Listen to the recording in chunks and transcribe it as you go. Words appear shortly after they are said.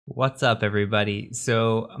What's up, everybody?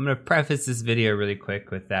 So I'm going to preface this video really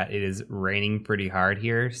quick with that it is raining pretty hard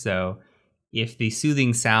here. So if the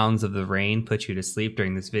soothing sounds of the rain put you to sleep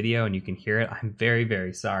during this video and you can hear it, I'm very,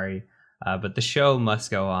 very sorry. But the show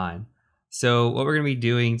must go on. So what we're going to be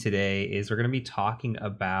doing today is we're going to be talking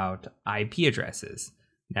about IP addresses.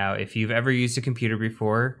 Now, if you've ever used a computer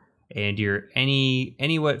before and you're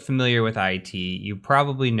anywhat familiar with IT, you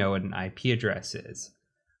probably know what an IP address is.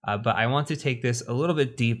 But I want to take this a little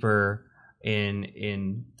bit deeper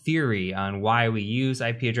in theory on why we use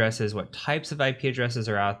IP addresses, what types of IP addresses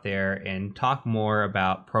are out there, and talk more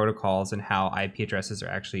about protocols and how IP addresses are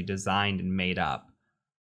actually designed and made up.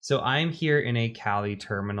 So I'm here in a Kali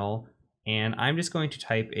terminal, and I'm just going to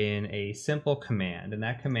type in a simple command, and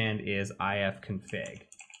that command is ifconfig.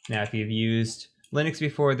 Now, if you've used Linux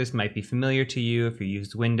before, this might be familiar to you. If you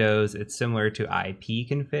used Windows, it's similar to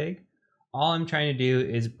ipconfig. All I'm trying to do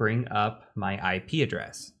is bring up my IP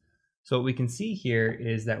address. So what we can see here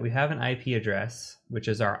is that we have an IP address, which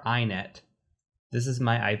is our inet. This is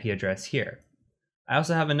my IP address here. I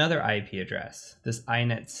also have another IP address, this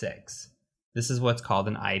inet6. This is what's called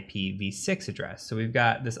an IPv6 address. So we've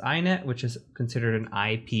got this inet, which is considered an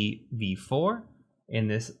IPv4, and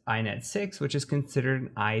this inet6, which is considered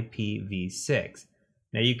an IPv6.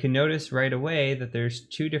 Now you can notice right away that there's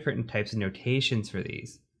two different types of notations for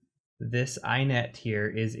these. This inet here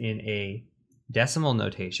is in a decimal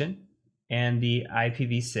notation, and the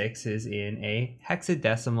IPv6 is in a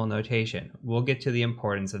hexadecimal notation. We'll get to the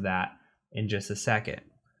importance of that in just a second.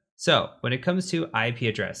 So when it comes to IP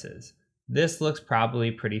addresses, this looks probably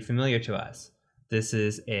pretty familiar to us. This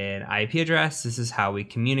is an IP address. This is how we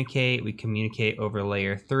communicate. We communicate over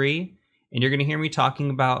layer 3, and you're going to hear me talking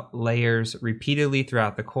about layers repeatedly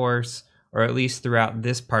throughout the course, or at least throughout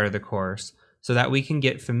this part of the course, so that we can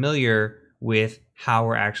get familiar with how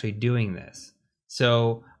we're actually doing this.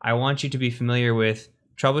 So I want you to be familiar with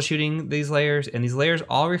troubleshooting these layers, and these layers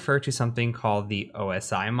all refer to something called the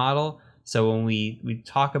OSI model. So when we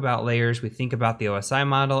talk about layers, we think about the OSI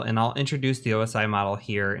model, and I'll introduce the OSI model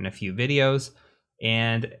here in a few videos,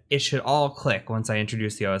 and it should all click once I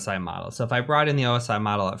introduce the OSI model. So if I brought in the OSI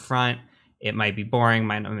model up front, it might be boring,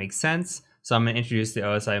 might not make sense. So I'm going to introduce the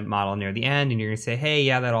OSI model near the end, and you're going to say, hey,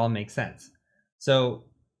 yeah, that all makes sense. So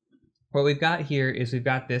what we've got here is we've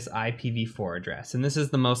got this IPv4 address, and this is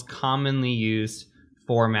the most commonly used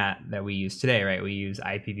format that we use today, right? We use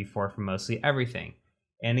IPv4 for mostly everything.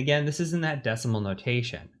 And again, this is in that decimal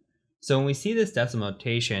notation. So when we see this decimal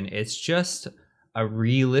notation, it's just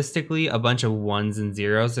realistically a bunch of ones and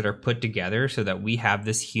zeros that are put together so that we have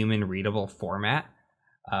this human readable format.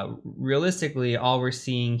 Realistically, all we're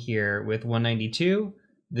seeing here with 192,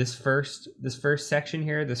 this first section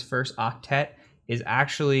here, this first octet, is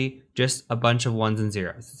actually just a bunch of ones and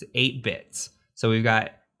zeros. It's 8 bits. So we've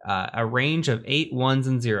got a range of 8 ones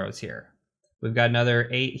and zeros here. We've got another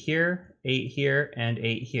 8 here, and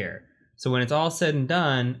 8 here. So when it's all said and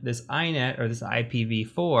done, this inet, or this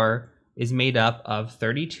IPv4, is made up of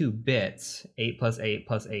 32 bits, 8 plus 8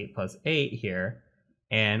 plus 8 plus 8 here,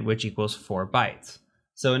 and which equals 4 bytes.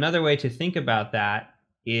 So another way to think about that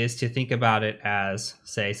is to think about it as,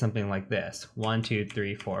 say, something like this. 1, 2,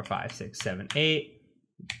 3, 4, 5, 6, 7, 8,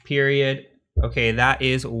 period. Okay, that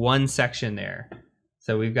is one section there.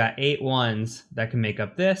 So we've got 8 ones that can make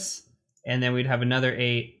up this, and then we'd have another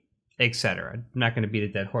 8, etc. I'm not going to beat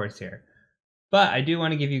a dead horse here. But I do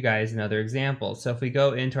want to give you guys another example. So if we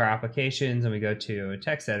go into our applications and we go to a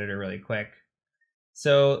text editor really quick.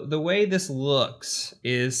 So the way this looks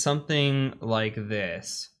is something like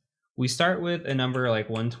this. We start with a number like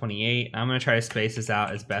 128. I'm going to try to space this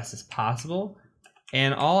out as best as possible.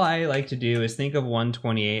 And all I like to do is think of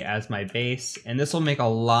 128 as my base. And this will make a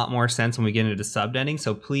lot more sense when we get into subnetting.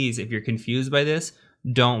 So please, if you're confused by this,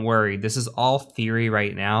 don't worry. This is all theory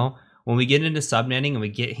right now. When we get into subnetting and we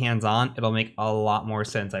get hands-on, it'll make a lot more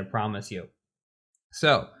sense, I promise you.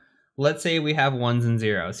 So let's say we have ones and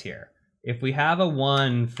zeros here. If we have a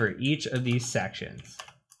 1 for each of these sections,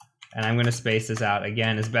 and I'm going to space this out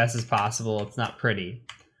again as best as possible. It's not pretty.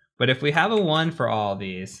 But if we have a 1 for all of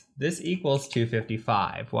these, this equals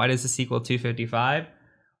 255. Why does this equal 255?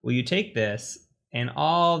 Well, you take this, and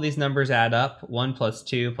all these numbers add up. 1 plus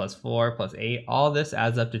 2 plus 4 plus 8. All this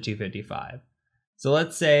adds up to 255. So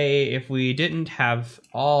let's say if we didn't have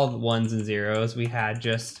all the ones and zeros, we had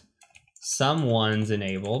just some ones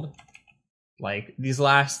enabled, like these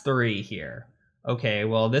last 3 here. Okay,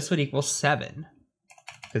 well, this would equal 7.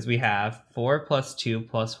 Because we have 4 plus 2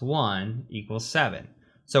 plus 1 equals 7.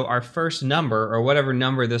 So our first number, or whatever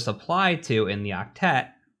number this applied to in the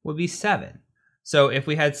octet, would be 7. So if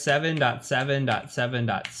we had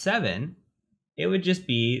 7.7.7.7, it would just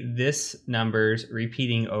be this numbers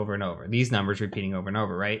repeating over and over. These numbers repeating over and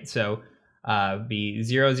over, right? So be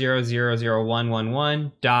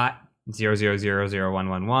 0000111 dot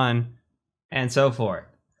 0000111 and so forth.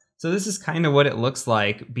 So this is kind of what it looks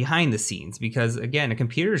like behind the scenes, because again, a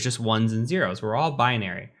computer is just ones and zeros. We're all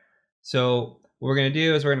binary. So what we're going to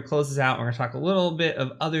do is we're going to close this out. And we're going to talk a little bit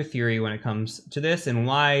of other theory when it comes to this, and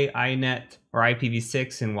why INET or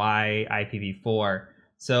IPv6 and why IPv4.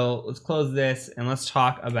 So let's close this and let's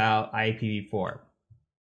talk about IPv4.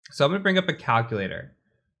 So I'm going to bring up a calculator.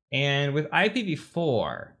 And with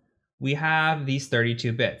IPv4, we have these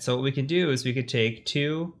 32 bits. So what we can do is we could take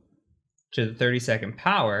 2 to the 32nd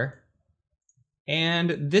power,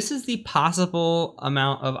 and this is the possible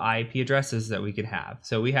amount of IP addresses that we could have.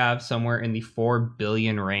 So we have somewhere in the 4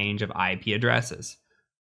 billion range of IP addresses.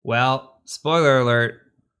 Well, spoiler alert,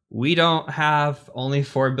 we don't have only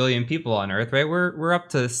 4 billion people on Earth, right? We're up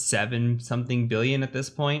to 7 something billion at this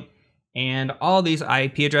point, and all these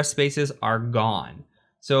IP address spaces are gone.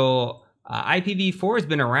 So IPv4 has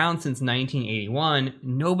been around since 1981.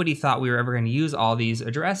 Nobody thought we were ever going to use all these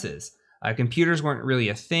addresses. Computers weren't really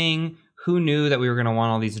a thing. Who knew that we were going to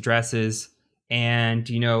want all these addresses? And,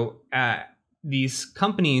 you know, these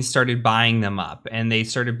companies started buying them up, and they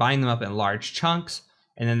started buying them up in large chunks.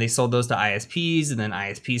 And then they sold those to ISPs, and then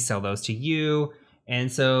ISPs sell those to you.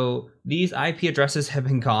 And so these IP addresses have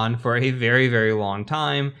been gone for a very, very long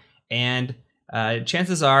time. And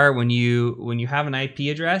chances are when you have an IP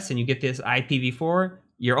address and you get this IPv4,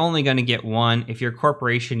 you're only going to get one. If you're a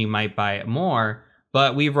corporation, you might buy more,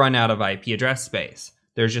 but we've run out of IP address space.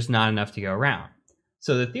 There's just not enough to go around.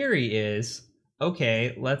 So the theory is,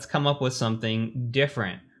 okay, let's come up with something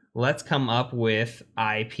different. Let's come up with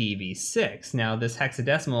IPv6. Now this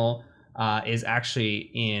hexadecimal is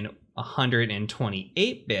actually in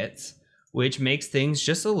 128 bits, which makes things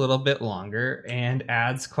just a little bit longer and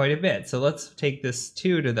adds quite a bit. So let's take this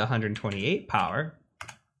 2 to the 128 power,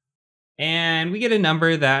 and we get a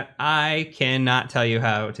number that I cannot tell you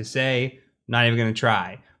how to say, not even going to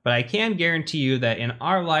try. But I can guarantee you that in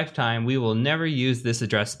our lifetime, we will never use this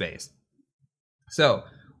address space. So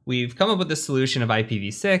we've come up with the solution of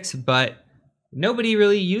IPv6, but nobody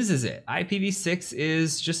really uses it. IPv6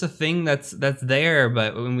 is just a thing that's there,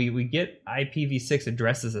 but when we get IPv6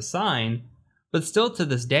 addresses assigned, but still to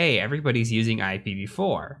this day, everybody's using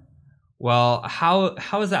IPv4. Well,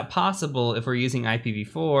 how is that possible if we're using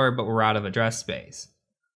IPv4, but we're out of address space?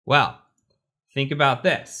 Well, think about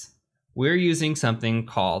this. We're using something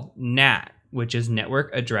called NAT, which is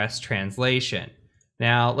Network Address Translation.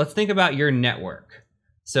 Now, let's think about your network.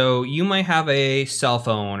 So you might have a cell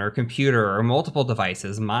phone or computer or multiple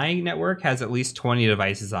devices. My network has at least 20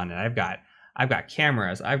 devices on it. I've got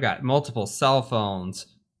cameras, I've got multiple cell phones,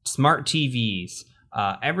 smart TVs,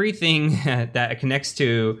 everything that connects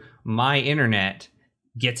to my internet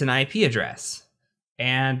gets an IP address.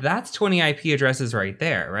 And that's 20 IP addresses right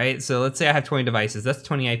there, right? So let's say I have 20 devices, that's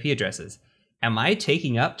 20 IP addresses. Am I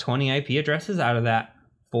taking up 20 IP addresses out of that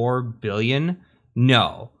 4 billion?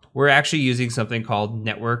 No, we're actually using something called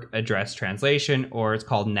Network Address Translation, or it's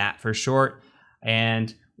called NAT for short.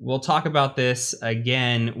 And we'll talk about this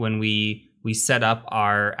again when we set up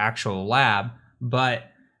our actual lab. But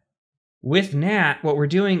with NAT, what we're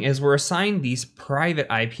doing is we're assigning these private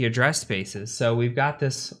IP address spaces. So we've got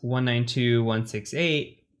this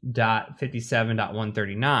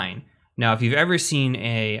 192.168.57.139. Now, if you've ever seen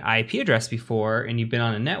a IP address before and you've been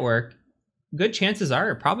on a network, good chances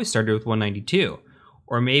are it probably started with 192,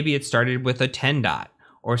 or maybe it started with a 10 dot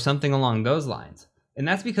or something along those lines. And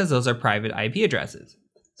that's because those are private IP addresses.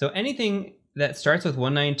 So anything that starts with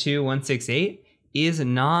 192.168 is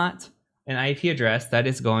not an IP address that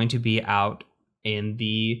is going to be out in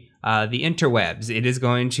the interwebs. It is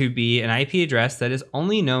going to be an IP address that is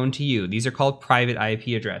only known to you. These are called private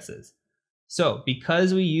IP addresses. So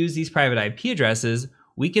because we use these private IP addresses,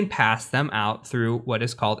 we can pass them out through what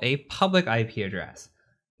is called a public IP address.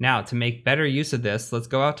 Now, to make better use of this, let's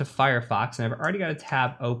go out to Firefox, and I've already got a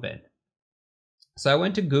tab open. So I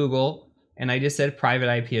went to Google and I just said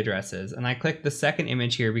private IP addresses, and I clicked the second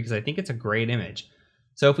image here because I think it's a great image.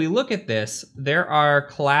 So if we look at this, there are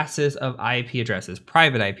classes of IP addresses,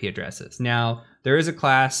 private IP addresses. Now, there is a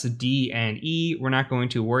class D and E. We're not going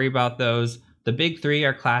to worry about those. The big three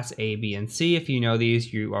are class A, B, and C. If you know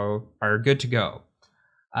these, you are good to go.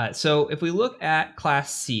 So if we look at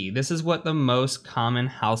class C, this is what the most common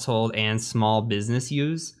household and small business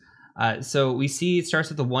use. So we see it starts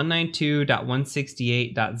with the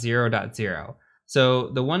 192.168.0.0. So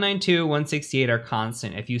the 192.168 are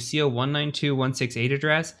constant. If you see a 192.168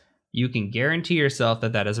 address, you can guarantee yourself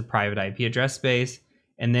that that is a private IP address space.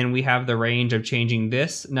 And then we have the range of changing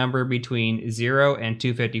this number between 0 and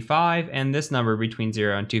 255 and this number between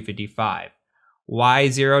 0 and 255. Why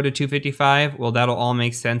 0 to 255? Well, that'll all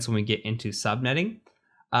make sense when we get into subnetting.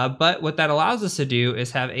 But what that allows us to do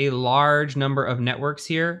is have a large number of networks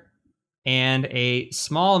here and a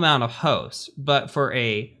small amount of hosts. But for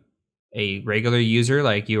a regular user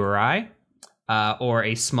like you or I, or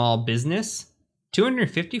a small business,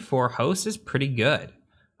 254 hosts is pretty good.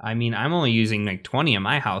 I mean, I'm only using like 20 in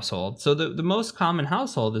my household. So the most common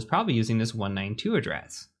household is probably using this 192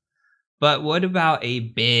 address. But what about a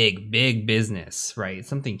big business, right?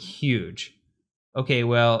 Something huge. Okay,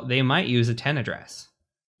 well, they might use a 10 address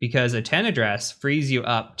because a 10 address frees you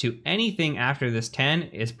up to anything after this 10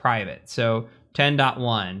 is private. So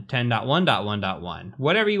 10.1, 10.1.1.1,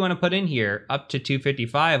 whatever you want to put in here up to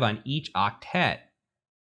 255 on each octet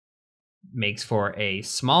makes for a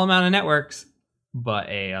small amount of networks, but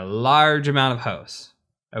a large amount of hosts.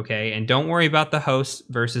 Okay, and don't worry about the host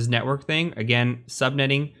versus network thing. Again,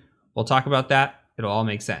 subnetting, we'll talk about that. It'll all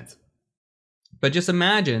make sense. But just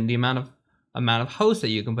imagine the amount of hosts that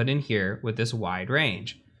you can put in here with this wide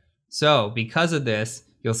range. So because of this,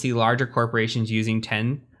 you'll see larger corporations using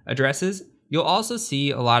 10 addresses. You'll also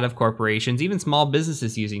see a lot of corporations, even small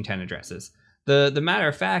businesses, using 10 addresses. The matter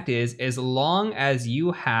of fact is, as long as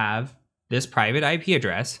you have this private IP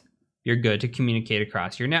address, you're good to communicate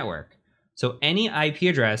across your network. So any IP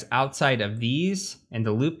address outside of these and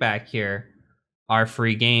the loopback here are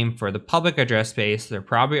free game for the public address space. They're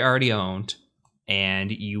probably already owned, and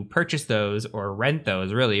you purchase those or rent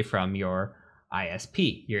those really from your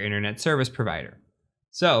ISP, your internet service provider.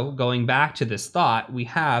 So going back to this thought, we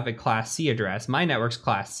have a Class C address. My network's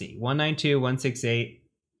Class C,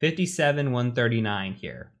 192.168.57.139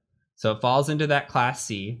 here. So it falls into that Class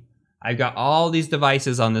C. I've got all these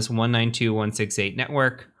devices on this 192.168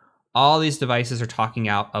 network. All these devices are talking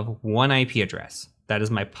out of one IP address. That is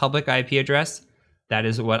my public IP address. That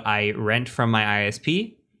is what I rent from my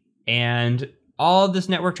ISP. And all of this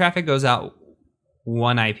network traffic goes out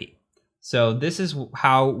one IP. So this is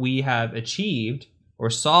how we have achieved or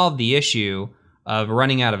solved the issue of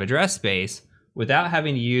running out of address space without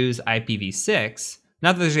having to use IPv6.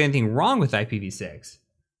 Not that there's anything wrong with IPv6.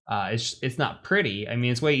 It's not pretty. I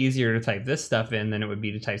mean, it's way easier to type this stuff in than it would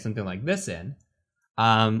be to type something like this in.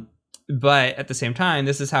 But at the same time,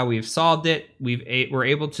 this is how we've solved it. We're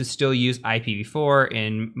able to still use IPv4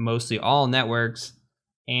 in mostly all networks,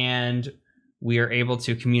 and we are able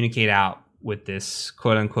to communicate out with this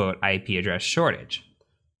quote-unquote IP address shortage.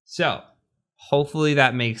 So hopefully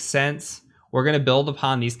that makes sense. We're going to build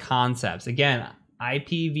upon these concepts. Again,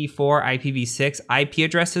 IPv4, IPv6, IP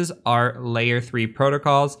addresses are layer 3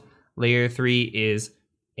 protocols. Layer 3 is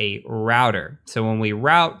a router. So when we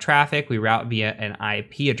route traffic, we route via an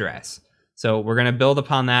IP address. So we're going to build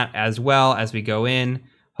upon that as well as we go in.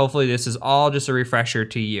 Hopefully this is all just a refresher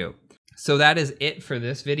to you. So that is it for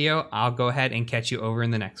this video. I'll go ahead and catch you over in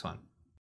the next one.